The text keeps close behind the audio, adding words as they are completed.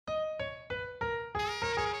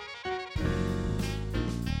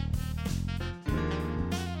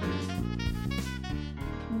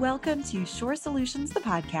Welcome to Shore Solutions, the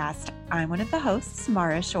podcast. I'm one of the hosts,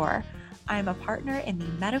 Mara Shore. I'm a partner in the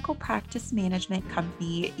medical practice management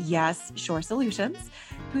company, yes, Shore Solutions.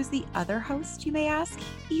 Who's the other host, you may ask?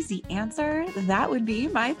 Easy answer. That would be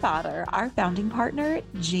my father, our founding partner,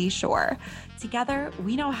 Jay Shore. Together,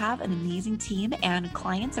 we now have an amazing team and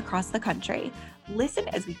clients across the country. Listen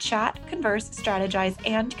as we chat, converse, strategize,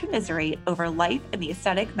 and commiserate over life in the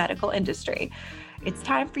aesthetic medical industry. It's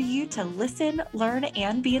time for you to listen, learn,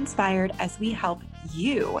 and be inspired as we help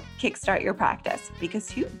you kickstart your practice,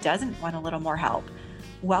 because who doesn't want a little more help?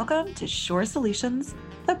 Welcome to Shore Solutions,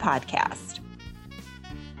 the podcast.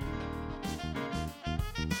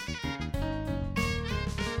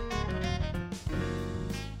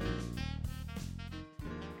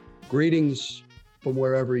 Greetings from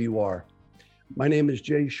wherever you are. My name is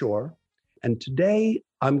Jay Shore, and today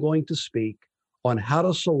I'm going to speak on how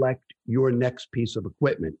to select your next piece of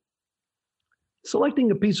equipment. Selecting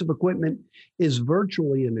a piece of equipment is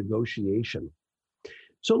virtually a negotiation.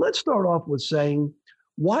 So let's start off with saying,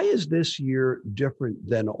 why is this year different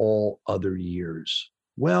than all other years?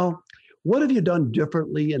 Well, what have you done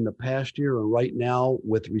differently in the past year and right now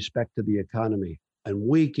with respect to the economy? And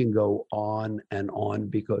we can go on and on,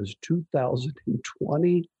 because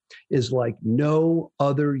 2020 is like no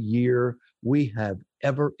other year we have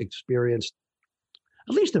ever experienced,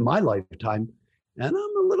 at least in my lifetime. And I'm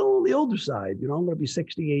a little on the older side. I'm going to be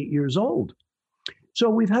 68 years old. So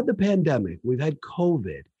we've had the pandemic, we've had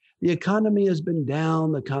COVID. The economy has been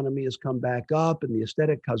down, the economy has come back up. In the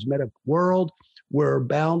aesthetic cosmetic world, we're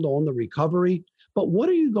bound on the recovery. But what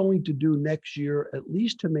are you going to do next year, at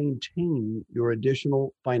least to maintain your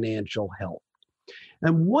additional financial health?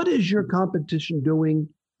 And what is your competition doing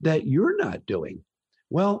that you're not doing?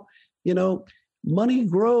 Well, money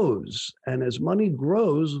grows, and as money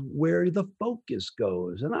grows, where the focus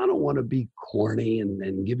goes. And I don't want to be corny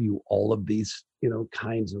and give you all of these,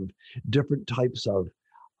 kinds of different types of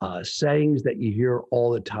sayings that you hear all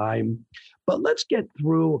the time. But let's get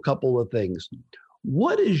through a couple of things.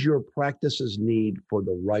 What is your practice's need for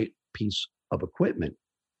the right piece of equipment?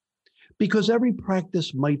 Because every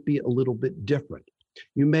practice might be a little bit different.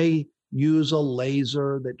 You may use a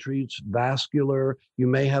laser that treats vascular. You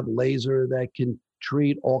may have laser that can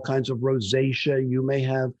treat all kinds of rosacea. You may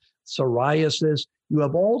have psoriasis. You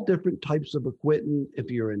have all different types of equipment.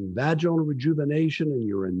 If you're in vaginal rejuvenation and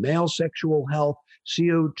you're in male sexual health,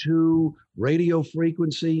 CO2, radio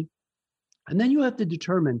frequency. And then you have to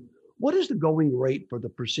determine, what is the going rate for the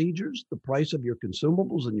procedures, the price of your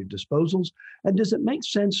consumables and your disposals? And does it make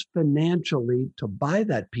sense financially to buy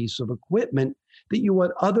that piece of equipment that you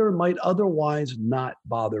might otherwise not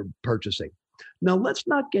bother purchasing? Now, let's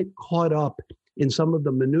not get caught up in some of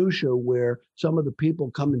the minutia where some of the people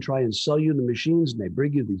come and try and sell you the machines, and they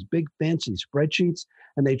bring you these big fancy spreadsheets,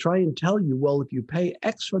 and they try and tell you, well, if you pay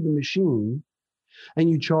X for the machine and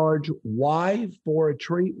you charge Y for a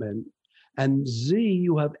treatment, and Z,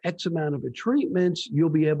 you have X amount of treatments, you'll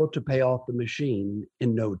be able to pay off the machine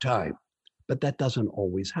in no time. But that doesn't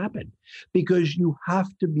always happen, because you have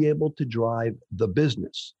to be able to drive the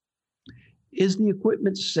business. Is the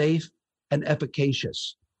equipment safe and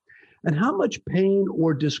efficacious? And how much pain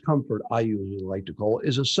or discomfort, I usually like to call it,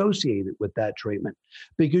 is associated with that treatment?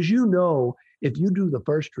 Because if you do the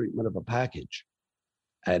first treatment of a package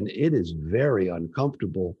and it is very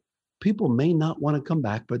uncomfortable, people may not want to come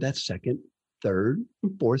back for that second, third,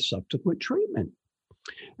 and fourth subsequent treatment.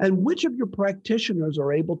 And which of your practitioners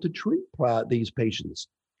are able to treat these patients?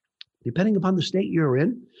 Depending upon the state you're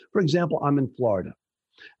in. For example, I'm in Florida,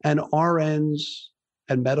 and RNs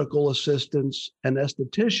and medical assistants and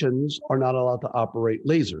estheticians are not allowed to operate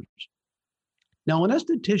lasers. Now, an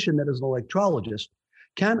esthetician that is an electrologist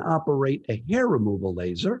can operate a hair removal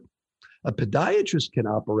laser. A podiatrist can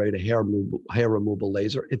operate a hair removal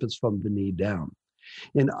laser if it's from the knee down.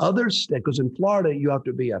 In other states, because in Florida, you have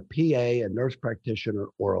to be a PA, a nurse practitioner,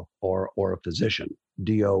 or a physician,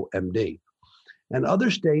 DOMD. And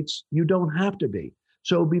other states, you don't have to be.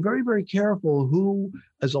 So be very, very careful who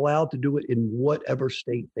is allowed to do it in whatever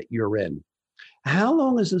state that you're in. How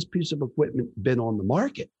long has this piece of equipment been on the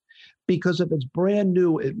market? Because if it's brand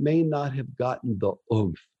new, it may not have gotten the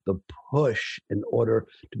oomph, the push in order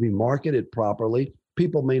to be marketed properly.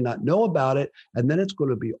 People may not know about it, and then it's going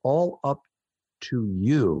to be all up to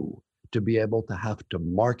you to be able to have to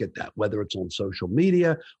market that, whether it's on social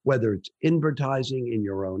media, whether it's advertising in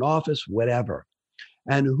your own office, whatever.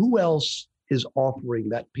 And who else is offering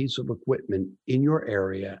that piece of equipment in your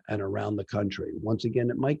area and around the country? Once again,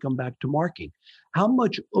 it might come back to marketing. How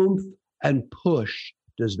much oomph and push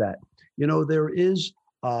does that? There is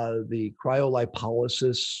the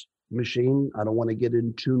cryolipolysis machine. I don't want to get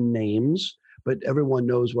into names, but everyone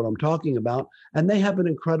knows what I'm talking about. And they have an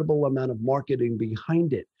incredible amount of marketing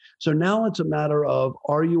behind it. So now it's a matter of,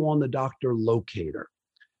 are you on the doctor locator?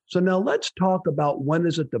 So now let's talk about, when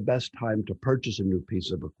is it the best time to purchase a new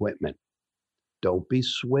piece of equipment? Don't be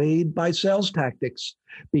swayed by sales tactics,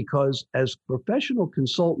 because as professional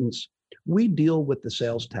consultants, we deal with the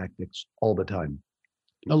sales tactics all the time.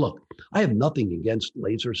 Now, look, I have nothing against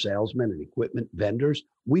laser salesmen and equipment vendors.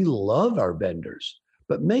 We love our vendors,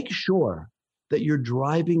 but make sure that you're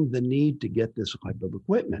driving the need to get this type of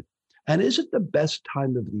equipment. And is it the best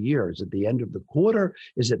time of the year? Is it the end of the quarter?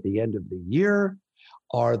 Is it the end of the year?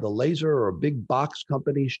 Are the laser or big box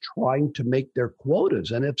companies trying to make their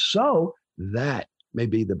quotas? And if so, that may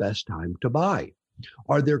be the best time to buy.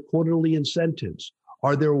 Are there quarterly incentives?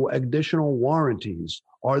 Are there additional warranties?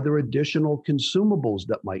 Are there additional consumables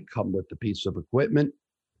that might come with the piece of equipment?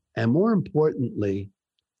 And more importantly,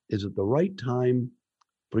 is it the right time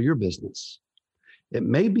for your business? It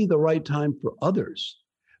may be the right time for others,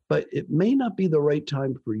 but it may not be the right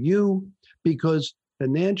time for you, because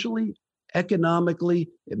financially, economically,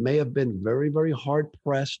 it may have been very, very hard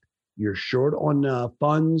pressed. You're short on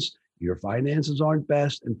funds. Your finances aren't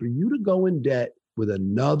best. And for you to go in debt with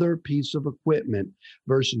another piece of equipment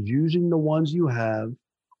versus using the ones you have,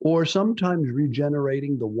 or sometimes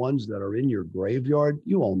regenerating the ones that are in your graveyard,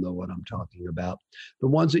 you all know what I'm talking about. The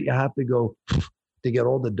ones that you have to go to get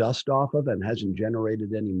all the dust off of and hasn't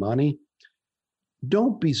generated any money.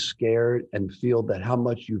 Don't be scared and feel that how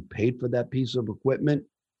much you've paid for that piece of equipment.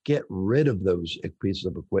 Get rid of those pieces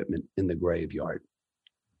of equipment in the graveyard.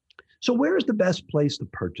 So where is the best place to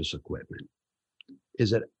purchase equipment?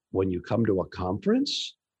 Is it when you come to a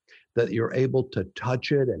conference that you're able to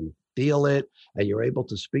touch it and feel it, and you're able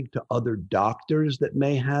to speak to other doctors that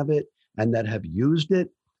may have it and that have used it?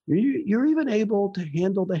 You're even able to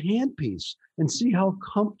handle the handpiece and see how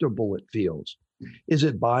comfortable it feels. Is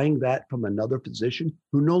it buying that from another physician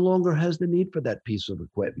who no longer has the need for that piece of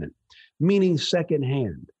equipment, meaning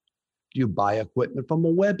secondhand? Do you buy equipment from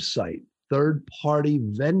a website, third-party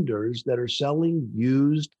vendors that are selling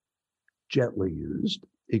used, gently used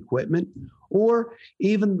equipment, or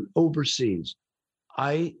even overseas?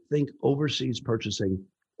 I think overseas purchasing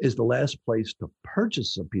is the last place to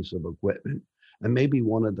purchase a piece of equipment, and maybe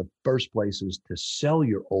one of the first places to sell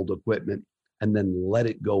your old equipment and then let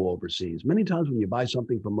it go overseas. Many times when you buy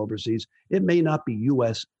something from overseas, it may not be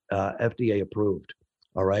US FDA approved,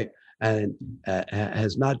 all right? And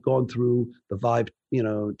has not gone through the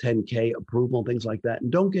 10K approval, things like that.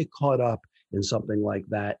 And don't get caught up in something like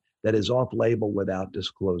that that is off label without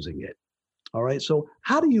disclosing it. All right. So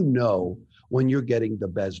how do you know when you're getting the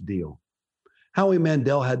best deal? Howie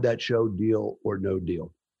Mandel had that show, Deal or No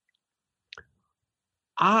Deal.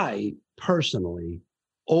 I personally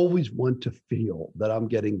always want to feel that I'm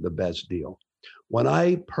getting the best deal. When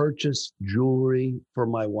I purchase jewelry for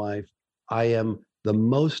my wife, I am the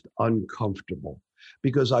most uncomfortable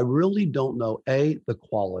because I really don't know, A, the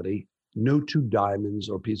quality. No two diamonds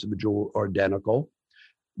or piece of a jewel are identical,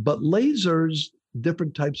 but lasers,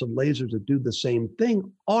 different types of lasers that do the same thing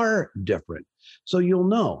are different. So you'll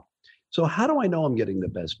know. So how do I know I'm getting the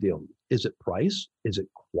best deal? Is it price? Is it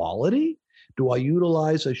quality? Do I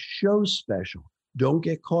utilize a show special? Don't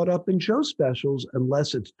get caught up in show specials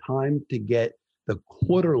unless it's time to get the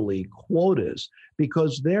quarterly quotas,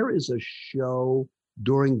 because there is a show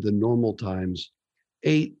during the normal times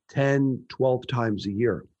 8, 10, 12 times a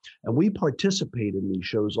year. And we participate in these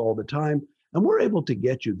shows all the time, and we're able to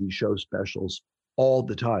get you these show specials all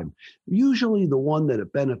the time. Usually the one that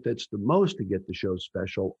it benefits the most to get the show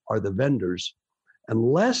special are the vendors,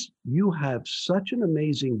 unless you have such an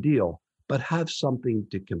amazing deal, but have something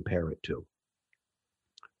to compare it to.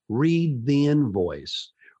 Read the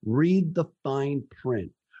invoice, read the fine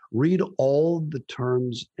print, read all the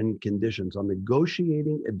terms and conditions. I'm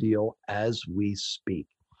negotiating a deal as we speak.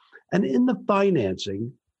 And in the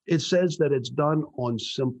financing, it says that it's done on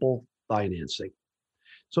simple financing.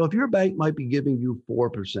 So if your bank might be giving you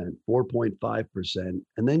 4%, 4.5%,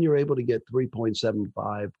 and then you're able to get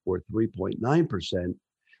 3.75 or 3.9%,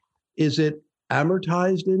 is it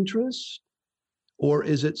amortized interest or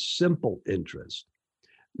is it simple interest?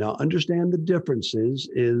 Now, understand the differences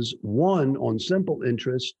is one, on simple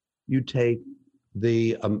interest, you take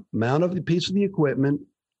the amount of the piece of the equipment,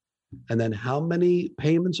 and then how many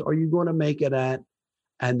payments are you going to make it at,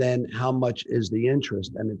 and then how much is the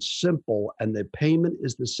interest. And it's simple, and the payment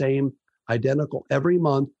is the same, identical every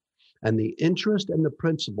month, and the interest and the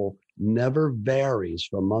principal never varies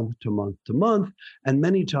from month to month to month. And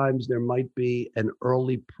many times there might be an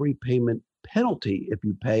early prepayment penalty if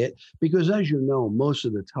you pay it, because as you know, most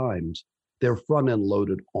of the times they're front end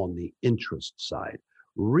loaded on the interest side.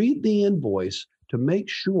 Read the invoice to make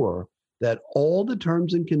sure that all the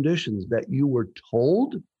terms and conditions that you were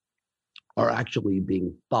told are actually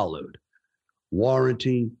being followed.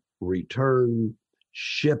 Warranty, return,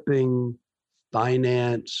 shipping,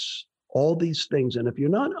 finance, all these things. And if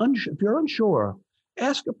you're unsure,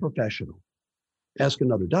 ask a professional. Ask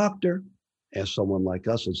another doctor. Ask someone like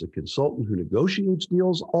us as a consultant who negotiates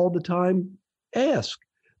deals all the time. Ask.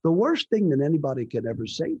 The worst thing that anybody can ever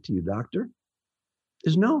say to you, doctor,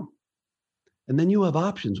 is no. And then you have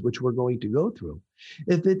options, which we're going to go through.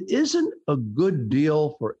 If it isn't a good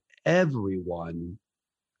deal for everyone,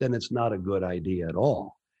 then it's not a good idea at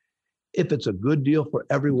all. If it's a good deal for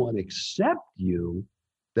everyone except you,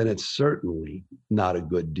 then it's certainly not a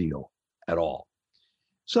good deal at all.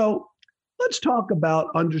 So let's talk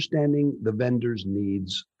about understanding the vendor's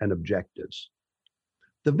needs and objectives.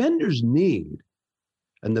 The vendor's need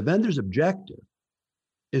and the vendor's objective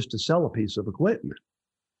is to sell a piece of equipment,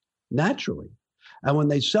 naturally. And when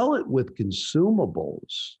they sell it with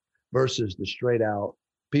consumables versus the straight out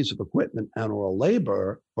piece of equipment and or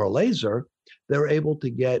a laser, they're able to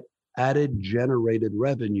get added generated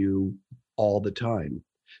revenue all the time.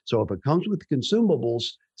 So if it comes with consumables,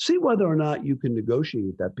 see whether or not you can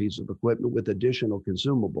negotiate that piece of equipment with additional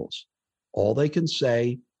consumables. All they can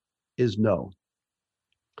say is no.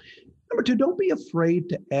 Number two, don't be afraid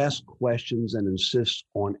to ask questions and insist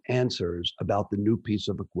on answers about the new piece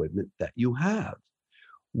of equipment that you have.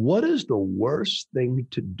 What is the worst thing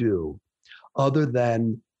to do other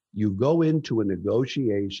than you go into a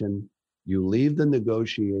negotiation, you leave the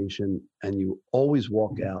negotiation, and you always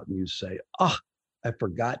walk out and you say, I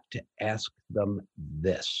forgot to ask them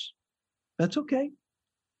this. That's okay.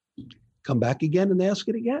 Come back again and ask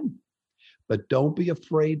it again. But don't be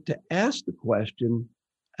afraid to ask the question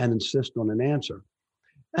and insist on an answer.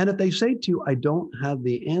 And if they say to you, I don't have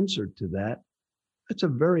the answer to that, that's a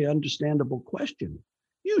very understandable question.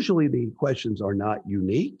 Usually the questions are not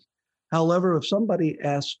unique. However, if somebody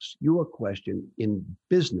asks you a question in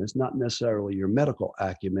business, not necessarily your medical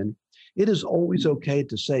acumen, it is always okay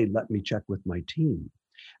to say, let me check with my team,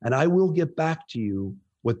 and I will get back to you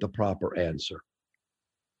with the proper answer.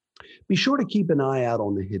 Be sure to keep an eye out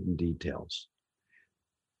on the hidden details.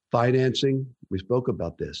 Financing, we spoke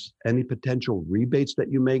about this. Any potential rebates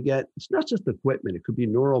that you may get, it's not just equipment. It could be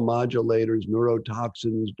neuromodulators,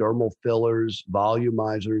 neurotoxins, dermal fillers,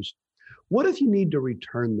 volumizers. What if you need to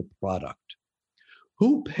return the product?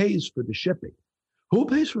 Who pays for the shipping? Who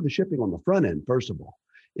pays for the shipping on the front end, first of all?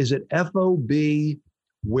 Is it FOB,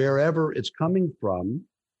 wherever it's coming from?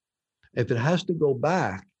 If it has to go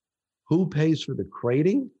back, who pays for the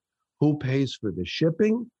crating? Who pays for the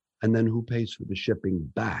shipping? And then who pays for the shipping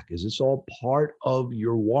back? Is this all part of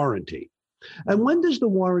your warranty? And when does the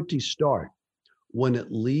warranty start? When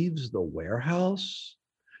it leaves the warehouse?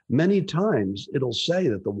 Many times it'll say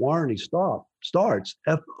that the warranty starts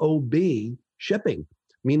FOB shipping,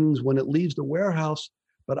 meaning when it leaves the warehouse.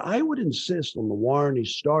 But I would insist on the warranty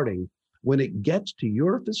starting when it gets to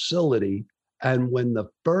your facility and when the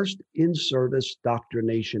first in-service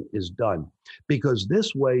doctrination is done, because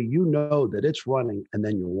this way you know that it's running and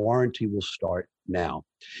then your warranty will start now.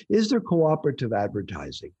 Is there cooperative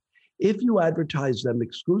advertising? If you advertise them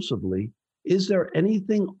exclusively, is there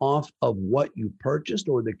anything off of what you purchased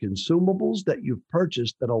or the consumables that you've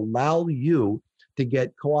purchased that allow you to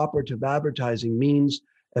get cooperative advertising? Means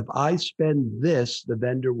if I spend this, the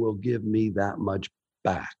vendor will give me that much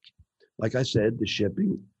back. Like I said, the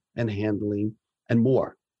shipping and handling and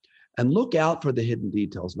more. And look out for the hidden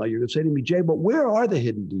details. Now you're going to say to me, Jay, but where are the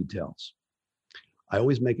hidden details? I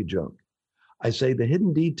always make a joke. I say the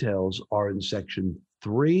hidden details are in section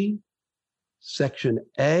 3, section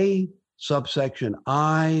A, subsection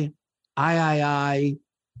I,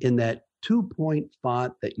 in that 2-point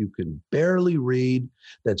font that you can barely read,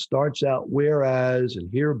 that starts out whereas and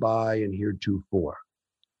hereby and heretofore.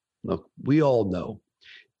 Look, we all know.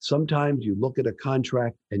 Sometimes you look at a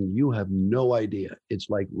contract and you have no idea. It's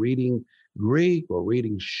like reading Greek or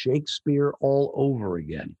reading Shakespeare all over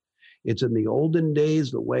again. It's in the olden days,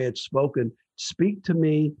 the way it's spoken. Speak to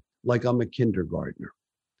me like I'm a kindergartner.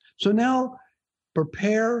 So now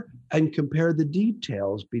prepare and compare the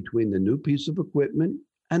details between the new piece of equipment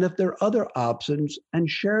and if there are other options, and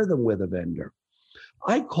share them with a vendor.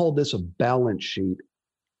 I call this a balance sheet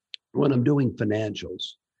when I'm doing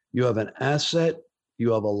financials. You have an asset,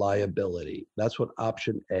 you have a liability. That's what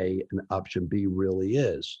option A and option B really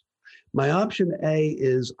is. My option A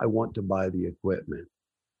is I want to buy the equipment.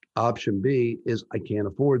 Option B is I can't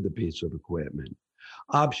afford the piece of equipment.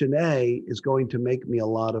 Option A is going to make me a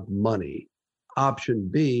lot of money. Option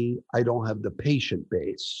B, I don't have the patient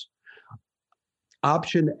base.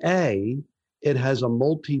 Option A, it has a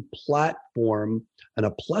multi-platform and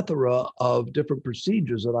a plethora of different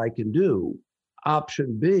procedures that I can do.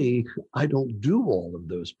 Option B, I don't do all of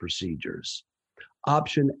those procedures.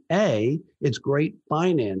 Option A, it's great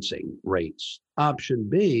financing rates. Option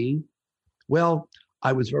B, well,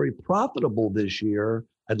 I was very profitable this year.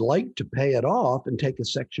 I'd like to pay it off and take a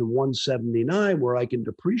Section 179 where I can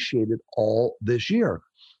depreciate it all this year.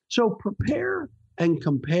 So prepare and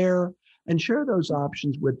compare and share those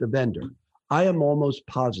options with the vendor. I am almost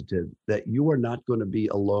positive that you are not going to be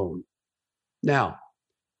alone. Now,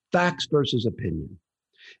 facts versus opinion.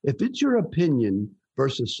 If it's your opinion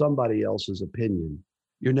versus somebody else's opinion,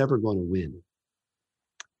 you're never going to win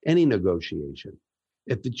any negotiation.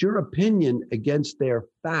 If it's your opinion against their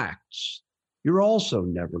facts, you're also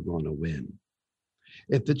never going to win.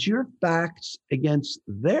 If it's your facts against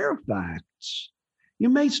their facts, you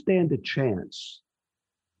may stand a chance.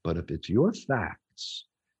 But if it's your facts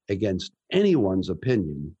against anyone's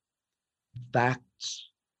opinion, facts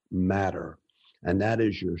matter. And that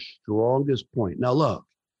is your strongest point. Now, look,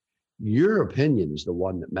 your opinion is the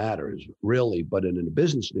one that matters, really. But in a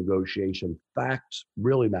business negotiation, facts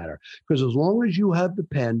really matter. Because as long as you have the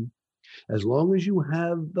pen, as long as you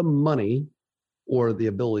have the money or the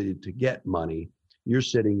ability to get money, you're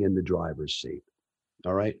sitting in the driver's seat.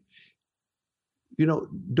 All right.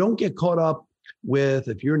 Don't get caught up with,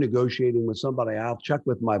 if you're negotiating with somebody, I'll check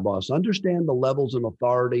with my boss. Understand the levels of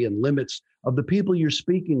authority and limits of the people you're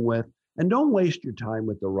speaking with, and don't waste your time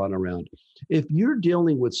with the runaround. If you're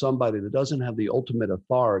dealing with somebody that doesn't have the ultimate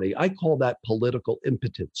authority, I call that political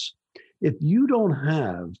impotence. If you don't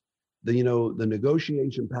have the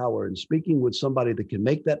negotiation power and speaking with somebody that can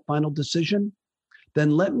make that final decision, then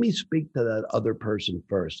let me speak to that other person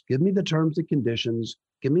first. Give me the terms and conditions,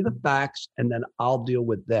 give me the facts, and then I'll deal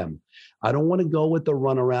with them. I don't want to go with the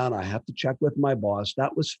runaround. I have to check with my boss.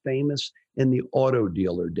 That was famous in the auto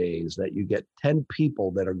dealer days, that you get 10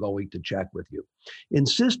 people that are going to check with you.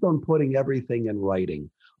 Insist on putting everything in writing.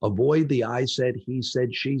 Avoid the I said, he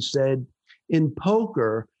said, she said. In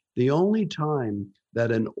poker, the only time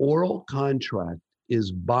that an oral contract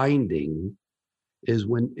is binding is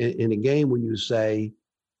when in a game when you say,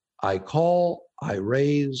 I call, I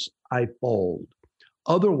raise, I fold.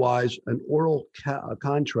 Otherwise, an oral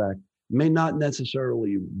contract may not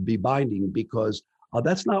necessarily be binding because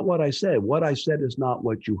that's not what I said. What I said is not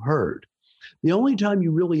what you heard. The only time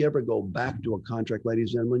you really ever go back to a contract,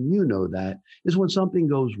 ladies and gentlemen, you know that, is when something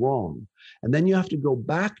goes wrong. And then you have to go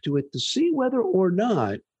back to it to see whether or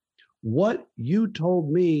not what you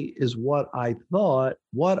told me is what I thought,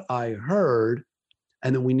 what I heard,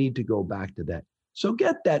 and then we need to go back to that. So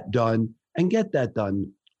get that done, and get that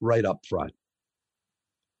done right up front.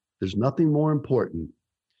 There's nothing more important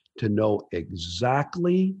to know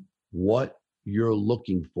exactly what you're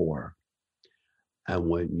looking for. And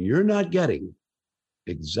when you're not getting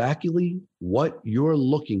exactly what you're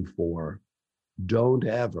looking for, don't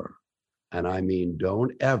ever, and I mean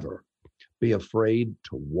don't ever, be afraid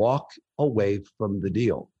to walk away from the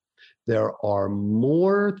deal. There are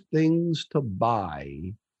more things to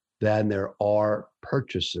buy than there are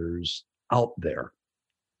purchasers out there.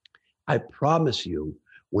 I promise you,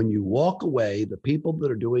 when you walk away, the people that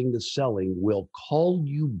are doing the selling will call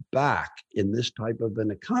you back in this type of an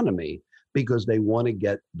economy because they want to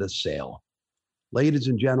get the sale. Ladies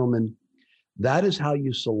and gentlemen, that is how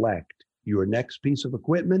you select your next piece of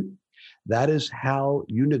equipment. That is how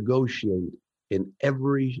you negotiate in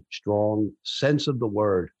every strong sense of the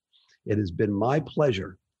word. It has been my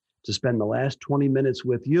pleasure to spend the last 20 minutes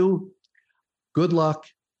with you. Good luck,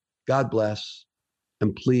 God bless,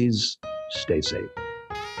 and please stay safe.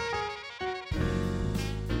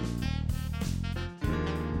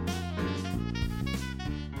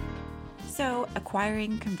 So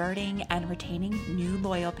acquiring, converting, and retaining new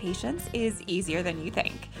loyal patients is easier than you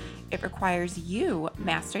think. It requires you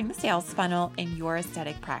mastering the sales funnel in your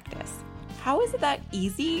aesthetic practice. How is it that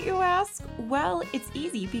easy, you ask? Well, it's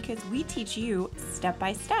easy because we teach you step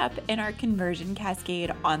by step in our Conversion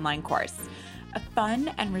Cascade online course. A fun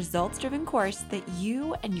and results-driven course that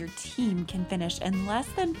you and your team can finish in less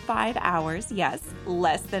than 5 hours. Yes,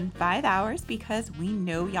 less than 5 hours, because we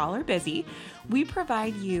know y'all are busy. We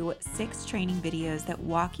provide you 6 training videos that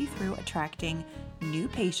walk you through attracting new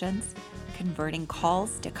patients, converting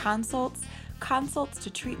calls to consults, consults to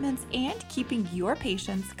treatments, and keeping your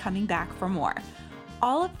patients coming back for more.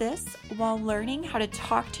 All of this while learning how to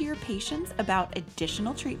talk to your patients about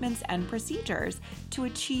additional treatments and procedures to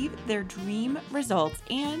achieve their dream results,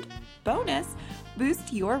 and bonus,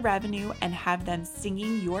 Boost your revenue and have them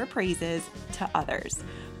singing your praises to others.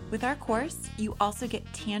 With our course, you also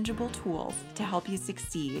get tangible tools to help you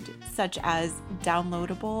succeed, such as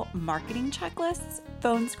downloadable marketing checklists,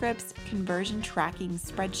 phone scripts, conversion tracking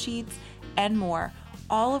spreadsheets, and more,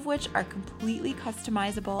 all of which are completely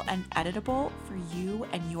customizable and editable for you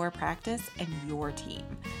and your practice and your team.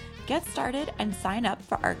 Get started and sign up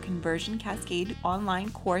for our Conversion Cascade online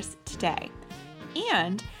course today.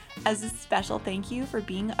 And as a special thank you for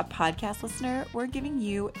being a podcast listener, we're giving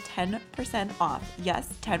you 10% off. Yes,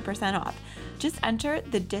 10% off. Just enter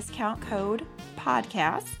the discount code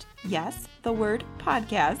PODCAST. Yes, the word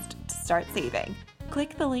podcast to start saving.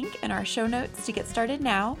 Click the link in our show notes to get started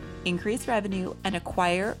now, increase revenue, and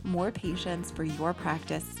acquire more patients for your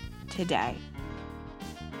practice today.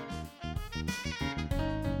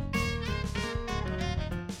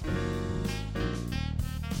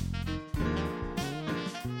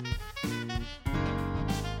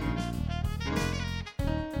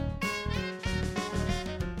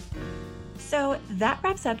 So that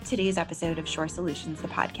wraps up today's episode of Shore Solutions, the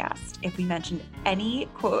podcast. If we mentioned any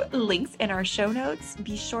quote links in our show notes,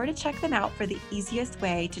 be sure to check them out for the easiest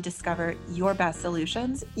way to discover your best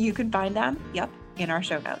solutions. You can find them, in our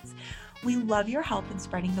show notes. We love your help in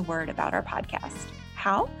spreading the word about our podcast.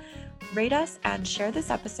 How? Rate us and share this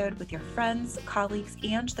episode with your friends, colleagues,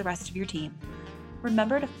 and the rest of your team.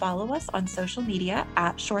 Remember to follow us on social media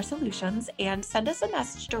at Shore Solutions and send us a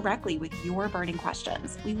message directly with your burning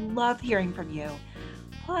questions. We love hearing from you.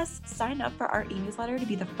 Plus, sign up for our e-newsletter to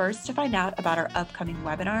be the first to find out about our upcoming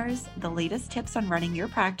webinars, the latest tips on running your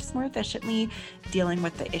practice more efficiently, dealing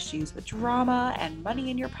with the issues with drama and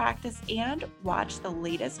money in your practice, and watch the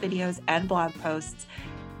latest videos and blog posts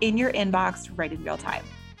in your inbox right in real time.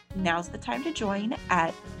 Now's the time to join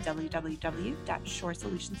at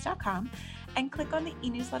www.shoresolutions.com and click on the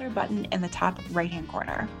e-newsletter button in the top right-hand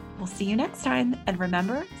corner. We'll see you next time. And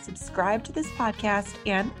remember, subscribe to this podcast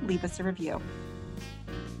and leave us a review.